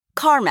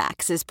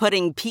CarMax is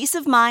putting peace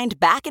of mind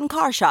back in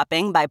car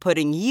shopping by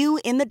putting you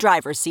in the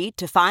driver's seat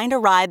to find a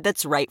ride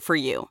that's right for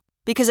you.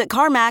 Because at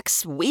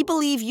CarMax, we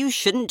believe you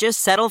shouldn't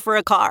just settle for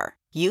a car.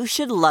 You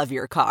should love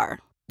your car.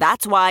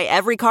 That's why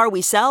every car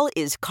we sell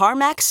is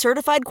CarMax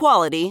certified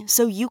quality,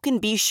 so you can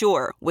be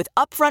sure with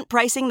upfront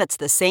pricing that's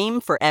the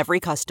same for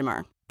every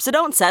customer. So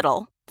don't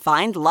settle.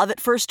 Find love at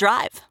first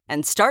drive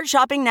and start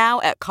shopping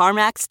now at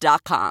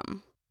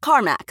CarMax.com.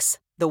 CarMax,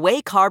 the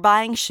way car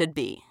buying should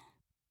be.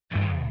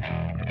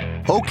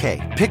 Okay,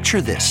 picture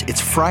this.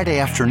 It's Friday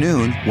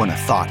afternoon when a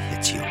thought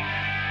hits you.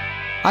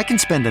 I can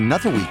spend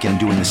another weekend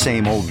doing the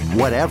same old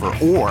whatever,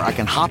 or I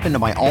can hop into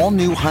my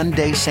all-new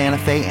Hyundai Santa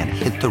Fe and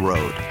hit the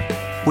road.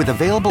 With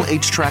available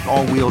H-Track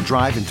all-wheel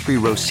drive and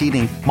 3-row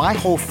seating, my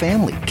whole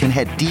family can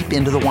head deep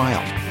into the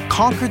wild.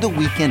 Conquer the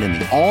weekend in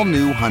the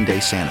all-new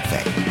Hyundai Santa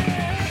Fe.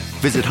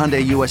 Visit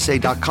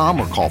HyundaiUSA.com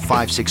or call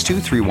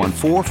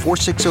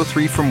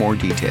 562-314-4603 for more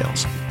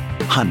details.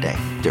 Hyundai,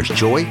 there's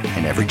joy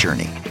in every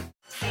journey.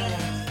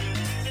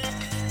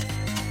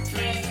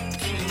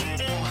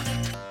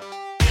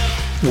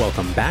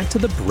 Welcome back to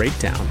The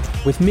Breakdown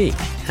with me,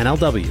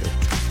 NLW.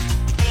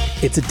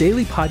 It's a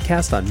daily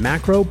podcast on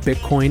macro,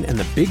 Bitcoin, and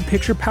the big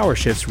picture power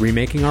shifts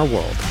remaking our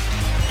world.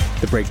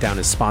 The Breakdown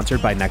is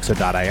sponsored by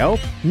Nexo.io,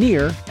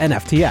 Near, and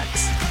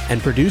FTX, and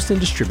produced and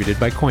distributed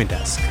by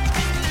CoinDesk.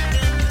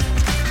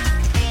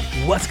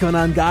 What's going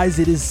on, guys?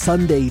 It is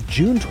Sunday,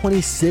 June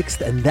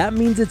 26th, and that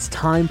means it's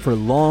time for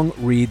Long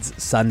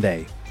Reads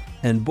Sunday.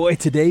 And boy,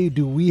 today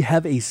do we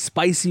have a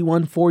spicy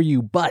one for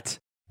you. But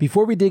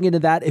before we dig into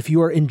that, if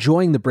you are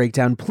enjoying The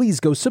Breakdown,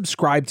 please go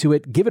subscribe to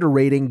it, give it a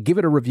rating, give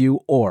it a review,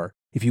 or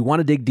if you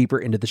want to dig deeper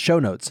into the show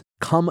notes,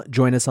 come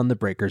join us on the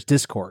Breakers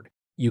Discord.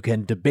 You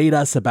can debate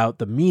us about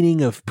the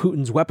meaning of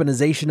Putin's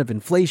weaponization of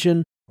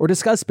inflation, or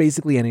discuss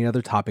basically any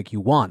other topic you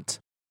want.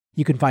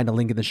 You can find a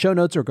link in the show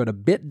notes or go to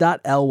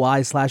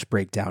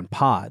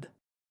bit.ly/breakdownpod.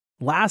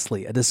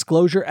 Lastly, a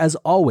disclosure as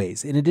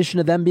always, in addition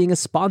to them being a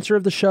sponsor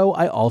of the show,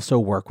 I also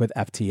work with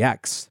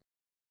FTX.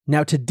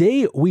 Now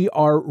today we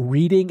are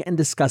reading and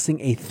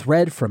discussing a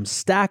thread from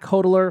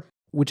Stackhodler,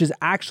 which is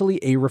actually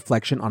a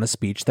reflection on a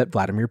speech that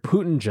Vladimir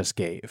Putin just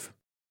gave.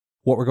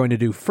 What we're going to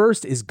do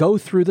first is go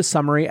through the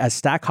summary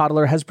as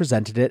Stackhodler has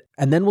presented it,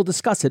 and then we'll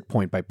discuss it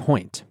point by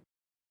point.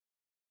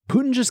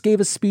 Putin just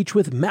gave a speech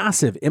with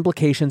massive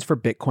implications for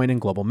Bitcoin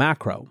and global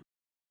macro.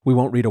 We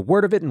won't read a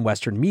word of it in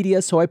Western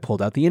media, so I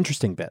pulled out the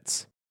interesting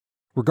bits.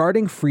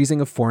 Regarding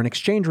freezing of foreign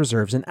exchange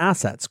reserves and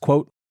assets,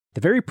 quote,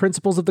 "The very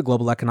principles of the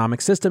global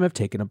economic system have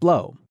taken a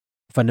blow.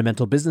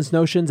 Fundamental business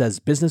notions as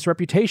business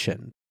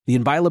reputation, the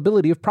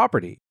inviolability of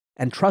property,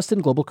 and trust in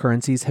global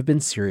currencies have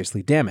been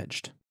seriously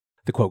damaged."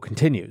 The quote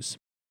continues,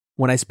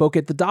 "When I spoke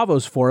at the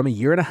Davos Forum a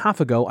year and a half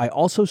ago, I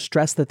also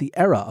stressed that the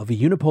era of a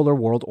unipolar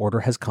world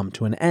order has come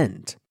to an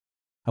end.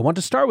 I want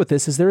to start with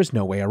this as there is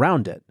no way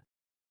around it.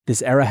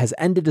 This era has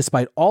ended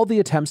despite all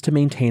the attempts to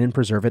maintain and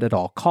preserve it at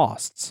all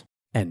costs."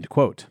 End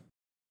quote.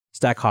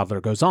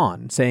 Stackhodler goes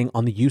on, saying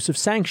on the use of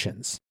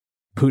sanctions.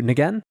 Putin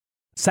again?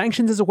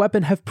 "Sanctions as a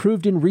weapon have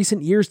proved in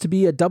recent years to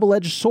be a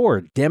double-edged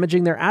sword,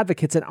 damaging their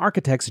advocates and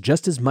architects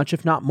just as much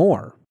if not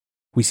more.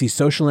 We see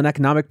social and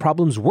economic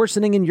problems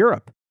worsening in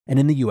Europe, and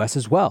in the US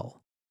as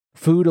well.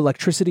 Food,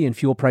 electricity, and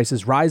fuel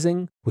prices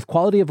rising, with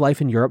quality of life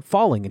in Europe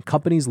falling and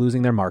companies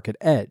losing their market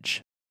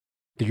edge.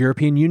 The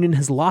European Union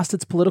has lost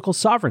its political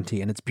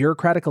sovereignty, and its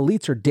bureaucratic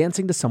elites are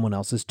dancing to someone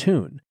else's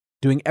tune,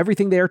 doing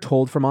everything they are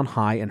told from on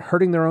high and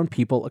hurting their own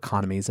people,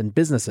 economies, and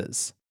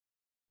businesses."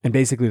 And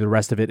basically the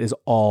rest of it is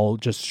all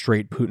just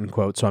straight Putin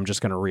quotes, so I'm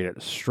just going to read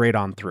it straight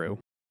on through.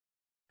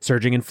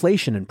 "Surging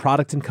inflation in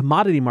product and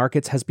commodity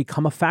markets has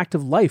become a fact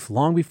of life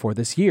long before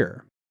this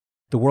year.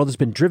 The world has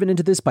been driven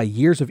into this by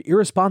years of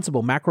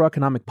irresponsible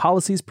macroeconomic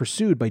policies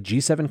pursued by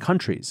G7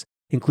 countries,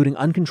 including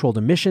uncontrolled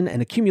emission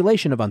and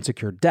accumulation of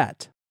unsecured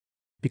debt.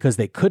 Because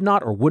they could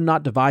not or would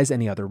not devise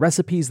any other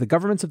recipes, the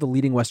governments of the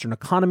leading Western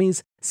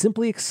economies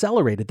simply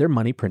accelerated their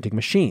money printing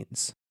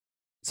machines.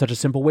 Such a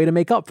simple way to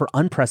make up for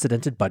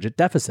unprecedented budget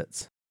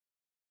deficits.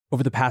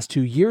 Over the past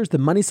 2 years, the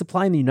money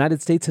supply in the United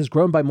States has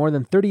grown by more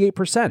than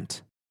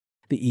 38%.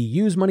 The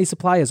EU's money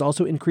supply has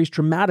also increased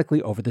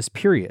dramatically over this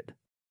period.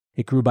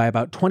 It grew by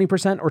about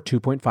 20% or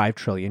 2.5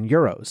 trillion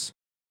euros.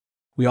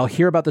 We all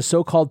hear about the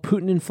so-called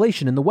Putin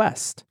inflation in the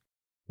West.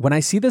 When I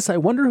see this, I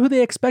wonder who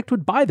they expect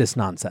would buy this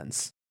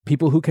nonsense.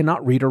 People who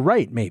cannot read or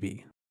write,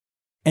 maybe.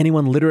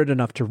 Anyone literate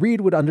enough to read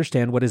would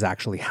understand what is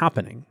actually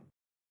happening.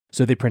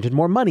 So they printed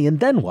more money, and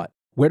then what?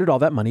 Where did all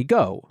that money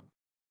go?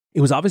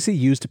 It was obviously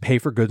used to pay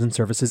for goods and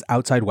services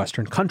outside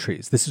Western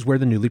countries. This is where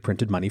the newly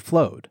printed money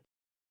flowed.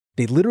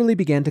 They literally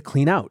began to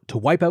clean out, to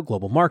wipe out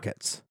global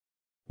markets.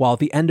 While at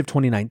the end of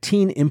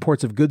 2019,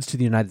 imports of goods to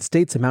the United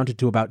States amounted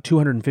to about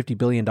 $250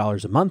 billion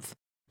a month,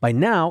 by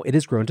now it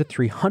has grown to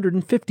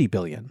 $350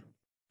 billion.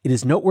 It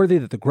is noteworthy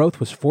that the growth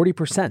was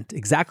 40%,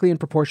 exactly in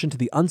proportion to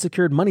the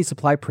unsecured money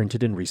supply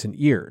printed in recent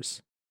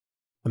years.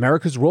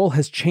 America's role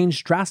has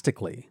changed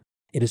drastically.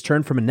 It has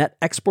turned from a net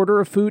exporter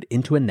of food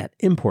into a net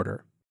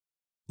importer.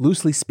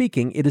 Loosely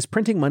speaking, it is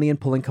printing money and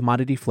pulling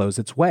commodity flows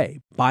its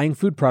way, buying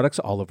food products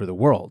all over the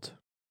world.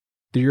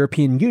 The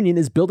European Union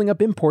is building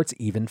up imports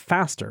even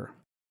faster.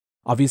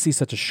 Obviously,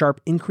 such a sharp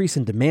increase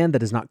in demand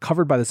that is not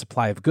covered by the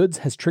supply of goods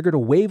has triggered a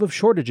wave of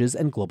shortages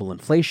and global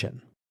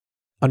inflation.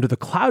 Under the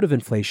cloud of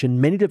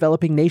inflation, many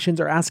developing nations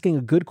are asking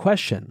a good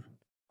question.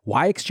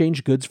 Why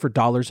exchange goods for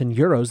dollars and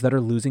euros that are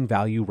losing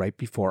value right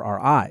before our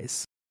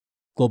eyes?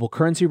 Global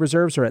currency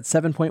reserves are at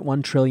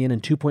 7.1 trillion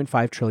and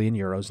 2.5 trillion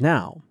euros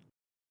now.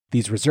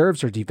 These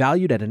reserves are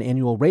devalued at an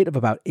annual rate of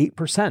about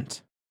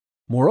 8%.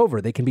 Moreover,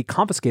 they can be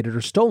confiscated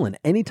or stolen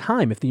any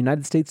time if the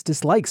United States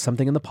dislikes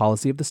something in the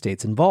policy of the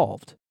states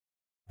involved.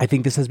 I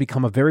think this has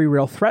become a very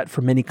real threat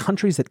for many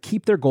countries that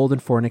keep their gold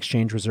and foreign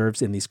exchange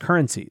reserves in these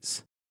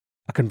currencies.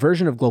 A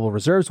conversion of global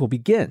reserves will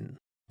begin.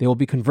 They will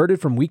be converted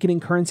from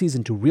weakening currencies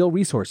into real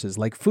resources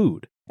like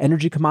food,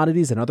 energy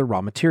commodities, and other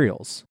raw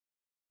materials.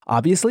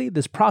 Obviously,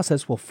 this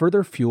process will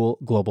further fuel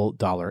global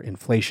dollar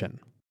inflation.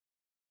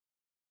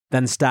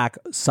 Then Stack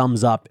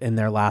sums up in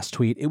their last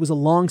tweet. It was a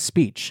long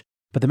speech,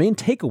 but the main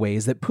takeaway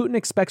is that Putin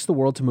expects the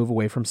world to move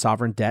away from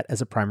sovereign debt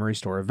as a primary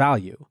store of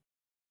value.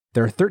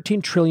 There are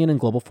 13 trillion in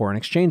global foreign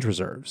exchange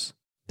reserves.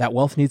 That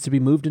wealth needs to be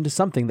moved into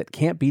something that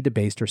can't be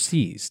debased or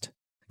seized.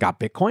 Got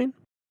Bitcoin?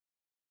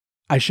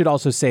 I should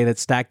also say that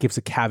Stack gives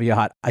a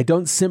caveat. I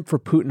don't simp for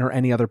Putin or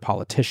any other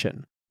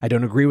politician. I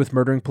don't agree with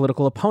murdering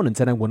political opponents,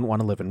 and I wouldn't want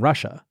to live in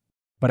Russia.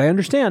 But I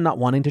understand not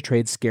wanting to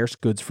trade scarce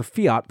goods for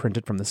fiat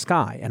printed from the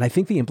sky, and I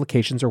think the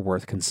implications are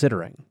worth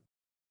considering.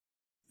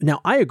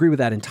 Now, I agree with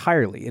that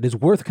entirely. It is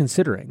worth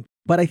considering,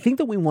 but I think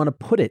that we want to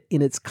put it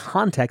in its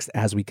context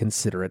as we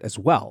consider it as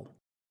well.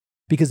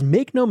 Because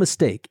make no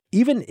mistake,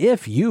 even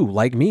if you,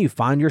 like me,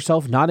 find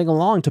yourself nodding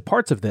along to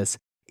parts of this,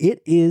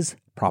 it is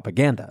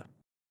propaganda.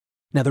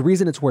 Now, the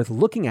reason it's worth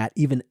looking at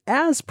even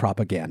as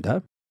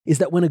propaganda is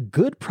that when a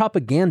good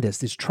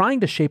propagandist is trying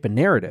to shape a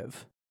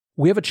narrative,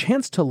 we have a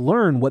chance to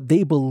learn what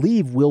they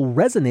believe will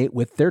resonate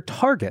with their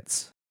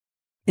targets.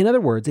 In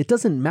other words, it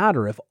doesn't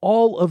matter if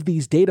all of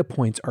these data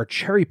points are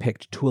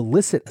cherry-picked to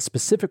elicit a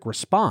specific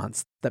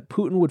response that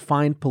Putin would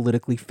find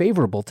politically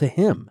favorable to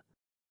him.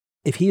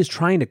 If he is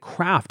trying to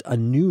craft a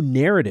new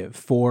narrative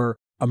for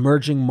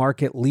emerging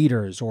market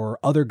leaders or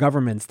other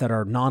governments that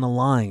are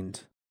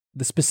non-aligned,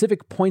 the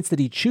specific points that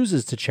he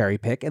chooses to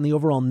cherry-pick and the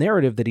overall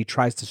narrative that he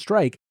tries to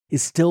strike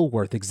is still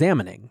worth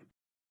examining.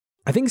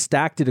 I think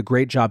Stack did a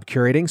great job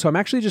curating, so I'm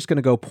actually just going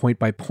to go point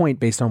by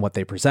point based on what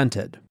they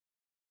presented.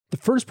 The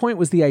first point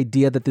was the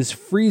idea that this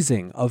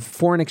freezing of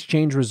foreign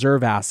exchange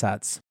reserve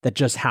assets that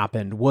just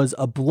happened was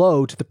a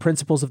blow to the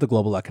principles of the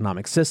global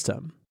economic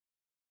system.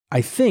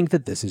 I think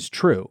that this is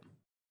true.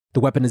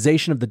 The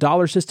weaponization of the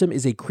dollar system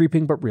is a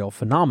creeping but real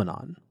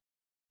phenomenon.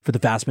 For the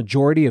vast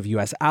majority of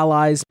US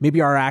allies, maybe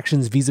our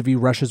actions vis-a-vis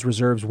Russia's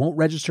reserves won't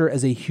register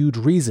as a huge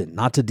reason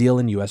not to deal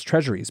in US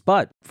treasuries,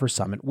 but for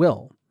some it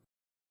will.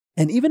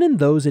 And even in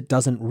those it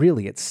doesn't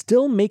really, it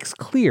still makes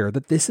clear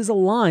that this is a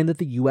line that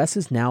the US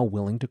is now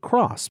willing to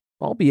cross,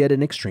 albeit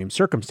in extreme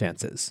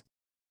circumstances.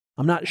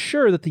 I'm not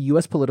sure that the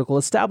US political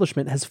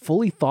establishment has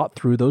fully thought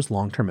through those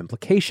long-term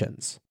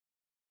implications.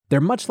 They're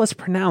much less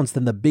pronounced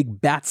than the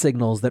big bat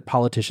signals that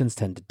politicians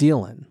tend to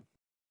deal in.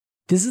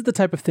 This is the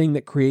type of thing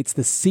that creates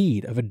the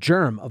seed of a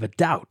germ of a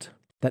doubt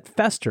that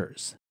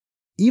festers,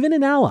 even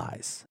in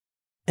allies,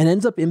 and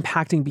ends up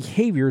impacting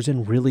behaviors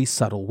in really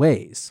subtle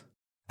ways.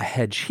 A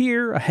hedge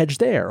here, a hedge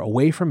there,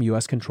 away from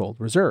US-controlled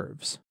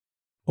reserves.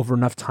 Over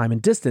enough time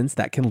and distance,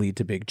 that can lead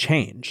to big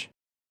change.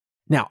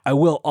 Now, I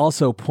will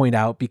also point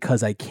out,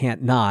 because I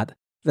can't not,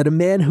 that a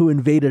man who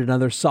invaded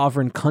another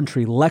sovereign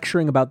country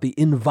lecturing about the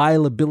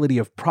inviolability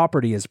of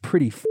property is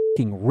pretty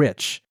f***ing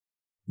rich.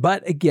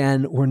 But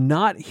again, we're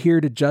not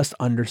here to just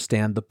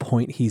understand the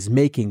point he's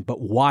making, but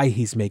why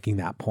he's making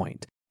that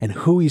point, and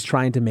who he's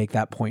trying to make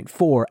that point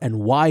for, and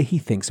why he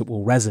thinks it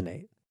will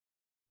resonate.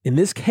 In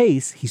this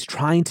case, he's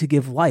trying to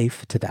give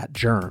life to that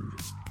germ.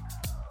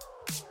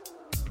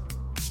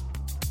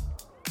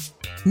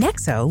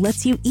 Nexo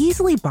lets you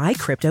easily buy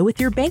crypto with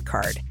your bank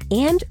card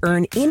and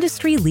earn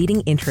industry-leading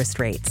interest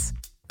rates.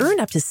 Earn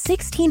up to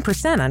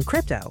 16% on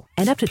crypto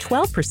and up to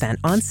 12%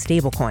 on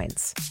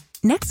stablecoins.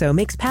 Nexo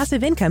makes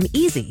passive income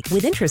easy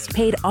with interest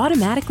paid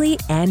automatically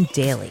and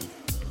daily.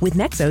 With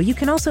Nexo, you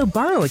can also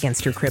borrow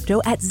against your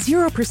crypto at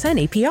 0%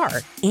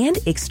 APR and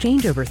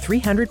exchange over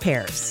 300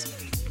 pairs.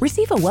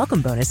 Receive a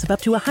welcome bonus of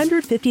up to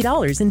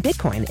 $150 in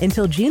Bitcoin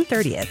until June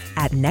 30th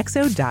at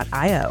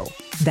nexo.io.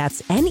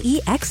 That's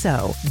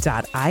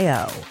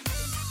nexo.io.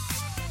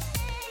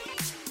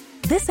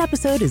 This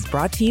episode is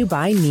brought to you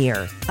by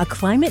Near, a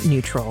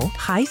climate-neutral,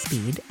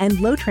 high-speed, and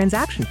low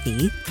transaction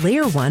fee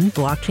Layer 1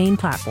 blockchain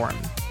platform.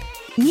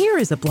 Near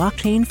is a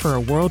blockchain for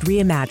a world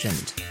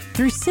reimagined.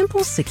 Through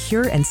simple,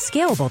 secure, and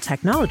scalable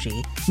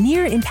technology,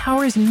 Near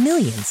empowers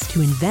millions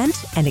to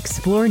invent and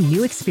explore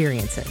new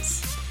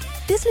experiences.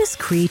 Business,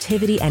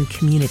 creativity, and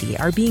community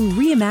are being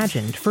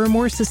reimagined for a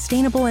more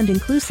sustainable and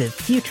inclusive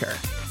future.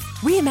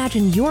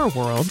 Reimagine your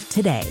world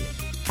today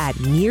at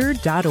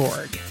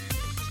near.org.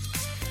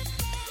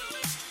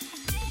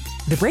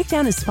 The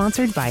Breakdown is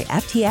sponsored by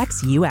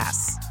FTX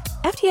US.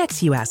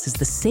 FTX US is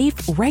the safe,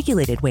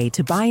 regulated way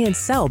to buy and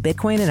sell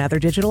Bitcoin and other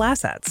digital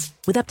assets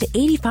with up to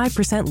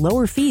 85%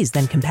 lower fees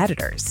than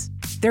competitors.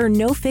 There are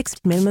no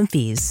fixed minimum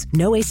fees,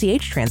 no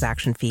ACH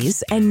transaction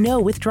fees, and no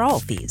withdrawal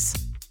fees.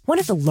 One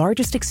of the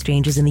largest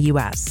exchanges in the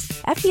US,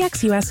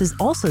 FTX US is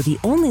also the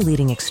only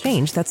leading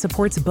exchange that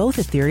supports both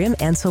Ethereum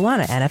and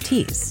Solana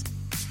NFTs.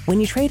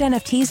 When you trade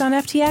NFTs on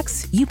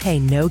FTX, you pay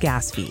no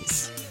gas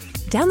fees.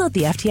 Download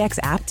the FTX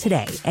app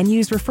today and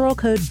use referral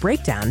code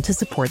BREAKDOWN to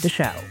support the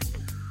show.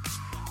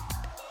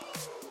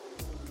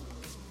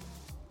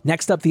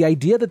 Next up, the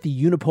idea that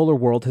the unipolar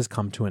world has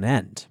come to an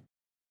end.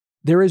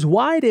 There is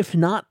wide, if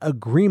not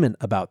agreement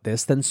about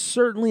this, then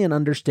certainly an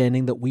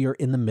understanding that we are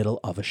in the middle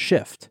of a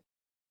shift.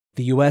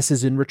 The US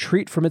is in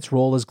retreat from its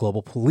role as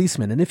global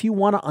policeman, and if you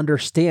want to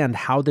understand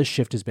how this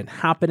shift has been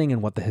happening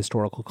and what the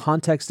historical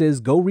context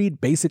is, go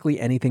read basically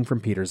anything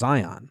from Peter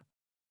Zion.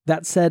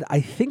 That said,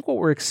 I think what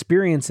we're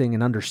experiencing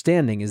and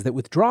understanding is that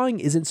withdrawing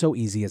isn't so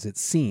easy as it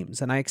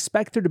seems, and I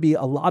expect there to be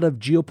a lot of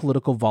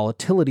geopolitical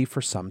volatility for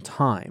some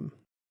time.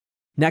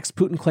 Next,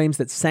 Putin claims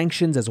that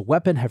sanctions as a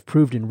weapon have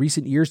proved in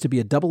recent years to be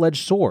a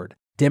double-edged sword,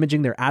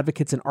 damaging their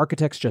advocates and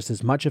architects just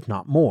as much, if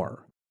not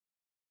more.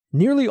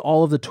 Nearly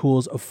all of the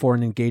tools of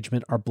foreign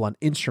engagement are blunt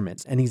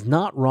instruments, and he's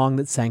not wrong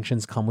that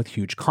sanctions come with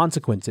huge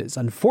consequences.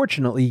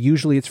 Unfortunately,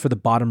 usually it's for the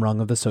bottom rung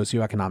of the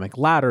socioeconomic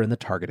ladder in the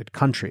targeted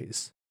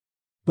countries.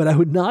 But I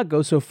would not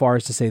go so far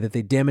as to say that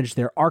they damage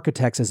their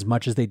architects as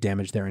much as they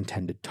damage their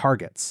intended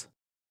targets.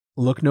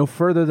 Look no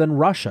further than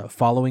Russia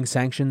following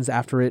sanctions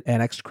after it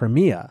annexed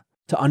Crimea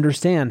to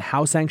understand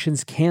how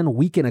sanctions can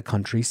weaken a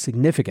country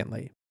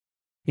significantly.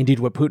 Indeed,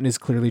 what Putin is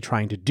clearly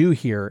trying to do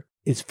here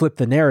is flip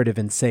the narrative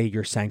and say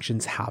your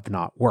sanctions have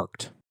not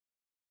worked.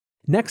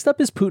 Next up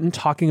is Putin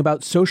talking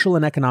about social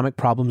and economic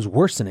problems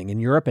worsening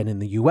in Europe and in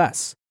the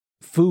US,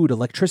 food,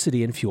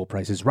 electricity, and fuel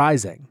prices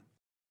rising,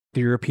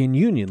 the European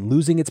Union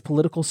losing its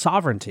political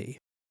sovereignty,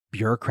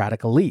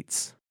 bureaucratic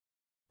elites.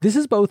 This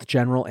is both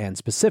general and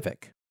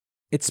specific.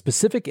 It's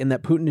specific in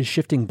that Putin is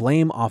shifting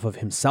blame off of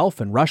himself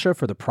and Russia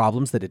for the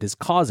problems that it is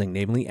causing,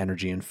 namely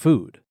energy and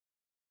food.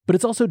 But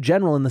it's also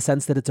general in the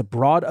sense that it's a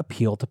broad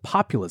appeal to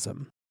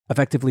populism,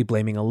 effectively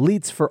blaming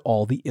elites for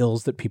all the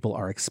ills that people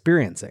are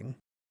experiencing.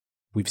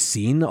 We've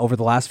seen over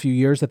the last few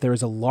years that there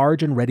is a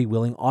large and ready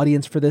willing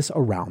audience for this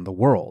around the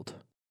world.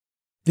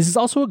 This is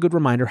also a good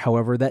reminder,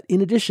 however, that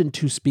in addition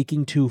to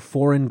speaking to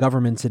foreign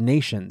governments and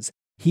nations,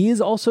 he is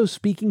also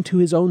speaking to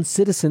his own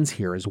citizens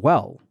here as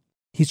well.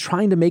 He's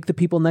trying to make the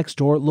people next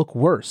door look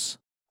worse,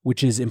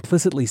 which is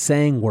implicitly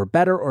saying we're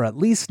better or at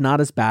least not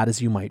as bad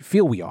as you might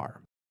feel we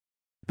are.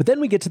 But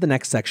then we get to the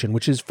next section,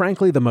 which is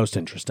frankly the most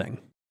interesting.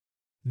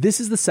 This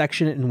is the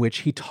section in which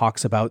he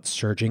talks about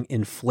surging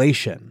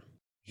inflation.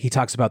 He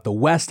talks about the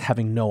West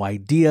having no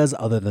ideas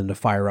other than to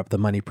fire up the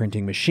money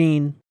printing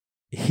machine.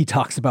 He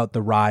talks about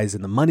the rise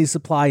in the money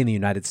supply in the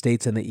United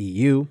States and the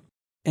EU.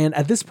 And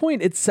at this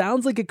point, it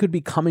sounds like it could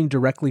be coming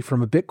directly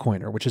from a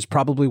Bitcoiner, which is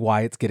probably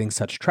why it's getting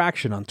such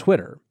traction on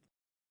Twitter.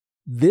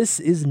 This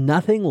is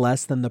nothing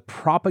less than the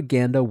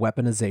propaganda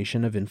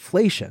weaponization of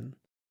inflation.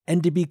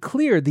 And to be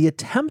clear, the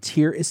attempt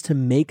here is to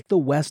make the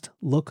West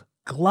look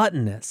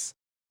gluttonous,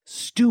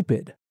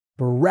 stupid,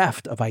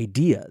 bereft of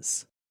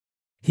ideas.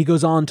 He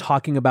goes on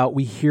talking about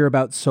we hear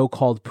about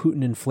so-called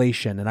Putin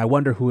inflation, and I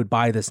wonder who would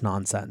buy this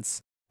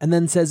nonsense, and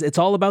then says it's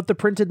all about the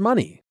printed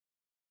money.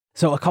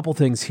 So a couple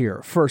things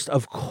here. First,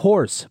 of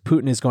course,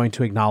 Putin is going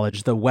to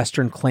acknowledge the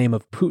Western claim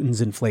of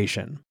Putin's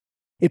inflation.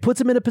 It puts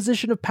him in a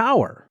position of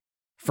power.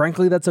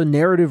 Frankly, that's a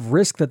narrative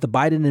risk that the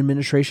Biden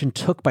administration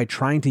took by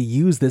trying to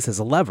use this as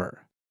a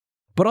lever.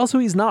 But also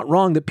he's not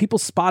wrong that people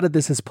spotted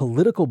this as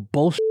political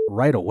bullshit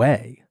right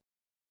away.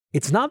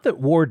 It's not that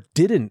war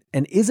didn't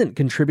and isn't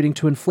contributing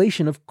to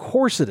inflation, of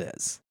course it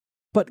is.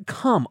 But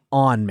come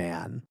on,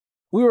 man.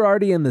 We were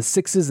already in the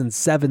 6s and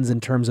 7s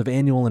in terms of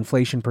annual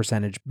inflation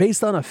percentage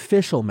based on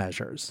official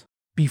measures,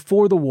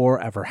 before the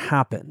war ever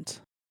happened.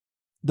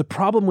 The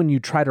problem when you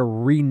try to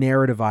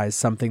re-narrativize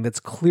something that's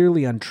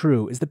clearly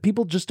untrue is that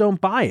people just don't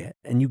buy it,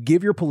 and you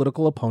give your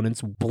political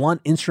opponents blunt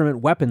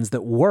instrument weapons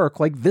that work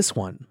like this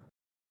one.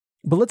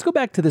 But let's go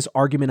back to this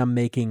argument I'm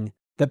making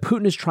that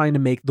Putin is trying to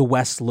make the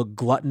West look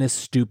gluttonous,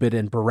 stupid,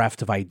 and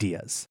bereft of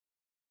ideas.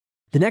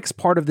 The next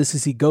part of this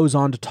is he goes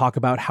on to talk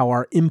about how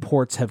our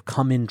imports have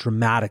come in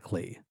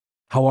dramatically,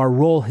 how our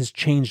role has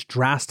changed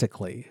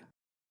drastically.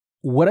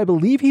 What I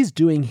believe he's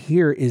doing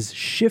here is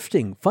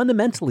shifting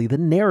fundamentally the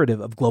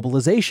narrative of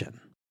globalization.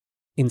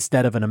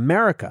 Instead of an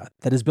America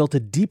that has built a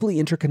deeply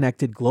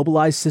interconnected,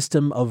 globalized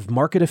system of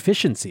market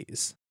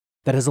efficiencies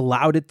that has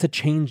allowed it to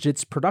change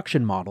its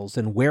production models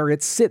and where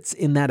it sits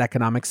in that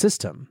economic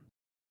system,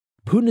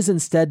 Putin is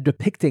instead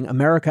depicting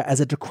America as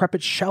a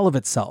decrepit shell of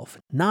itself,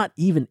 not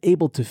even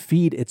able to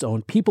feed its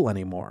own people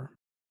anymore.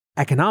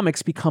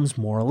 Economics becomes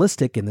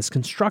moralistic in this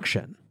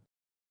construction.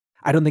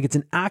 I don't think it's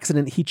an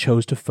accident he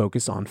chose to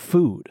focus on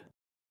food.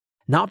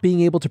 Not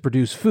being able to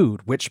produce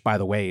food, which, by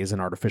the way, is an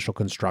artificial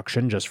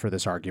construction just for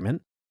this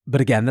argument,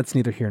 but again, that's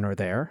neither here nor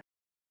there.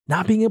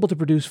 Not being able to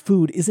produce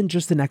food isn't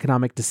just an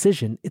economic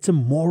decision, it's a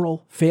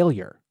moral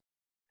failure.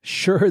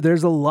 Sure,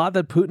 there's a lot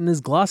that Putin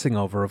is glossing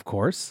over, of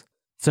course,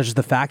 such as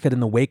the fact that in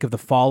the wake of the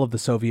fall of the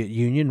Soviet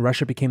Union,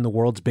 Russia became the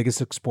world's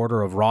biggest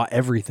exporter of raw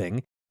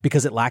everything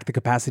because it lacked the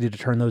capacity to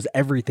turn those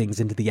everythings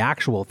into the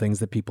actual things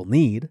that people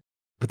need.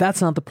 But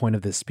that's not the point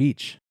of this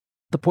speech.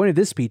 The point of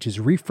this speech is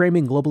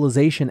reframing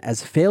globalization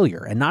as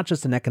failure, and not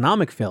just an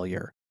economic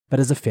failure, but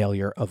as a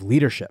failure of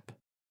leadership.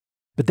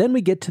 But then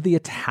we get to the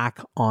attack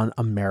on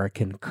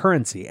American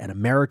currency and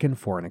American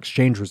foreign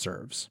exchange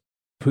reserves.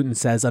 Putin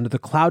says under the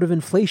cloud of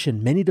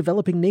inflation, many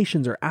developing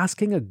nations are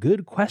asking a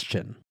good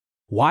question.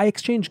 Why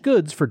exchange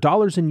goods for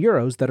dollars and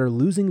euros that are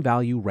losing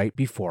value right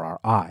before our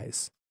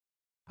eyes?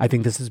 I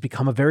think this has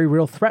become a very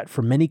real threat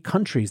for many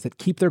countries that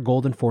keep their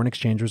gold and foreign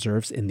exchange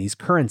reserves in these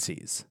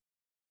currencies.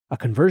 A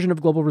conversion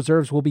of global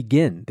reserves will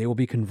begin. They will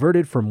be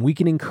converted from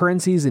weakening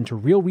currencies into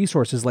real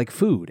resources like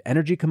food,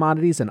 energy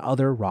commodities, and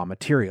other raw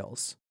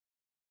materials.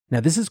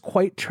 Now, this is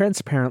quite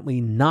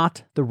transparently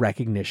not the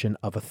recognition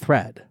of a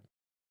threat.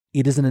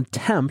 It is an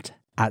attempt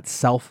at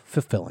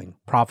self-fulfilling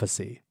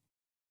prophecy.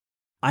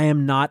 I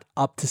am not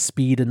up to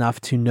speed enough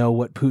to know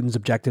what Putin's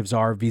objectives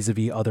are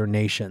vis-a-vis other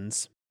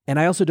nations. And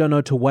I also don't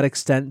know to what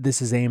extent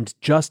this is aimed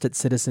just at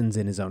citizens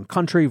in his own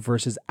country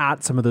versus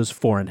at some of those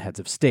foreign heads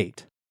of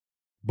state.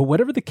 But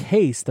whatever the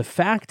case, the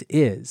fact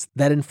is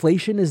that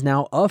inflation is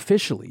now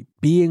officially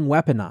being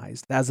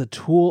weaponized as a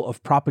tool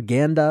of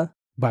propaganda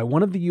by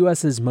one of the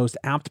US's most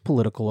apt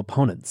political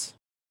opponents.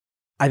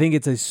 I think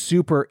it's a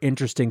super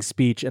interesting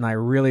speech, and I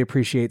really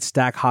appreciate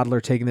Stack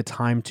Hodler taking the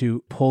time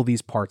to pull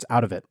these parts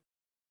out of it.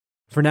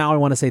 For now, I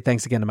want to say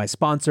thanks again to my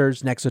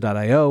sponsors,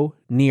 Nexo.io,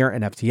 Near,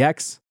 and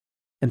FTX,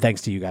 and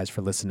thanks to you guys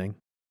for listening.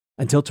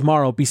 Until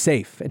tomorrow, be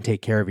safe and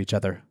take care of each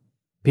other.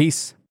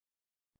 Peace.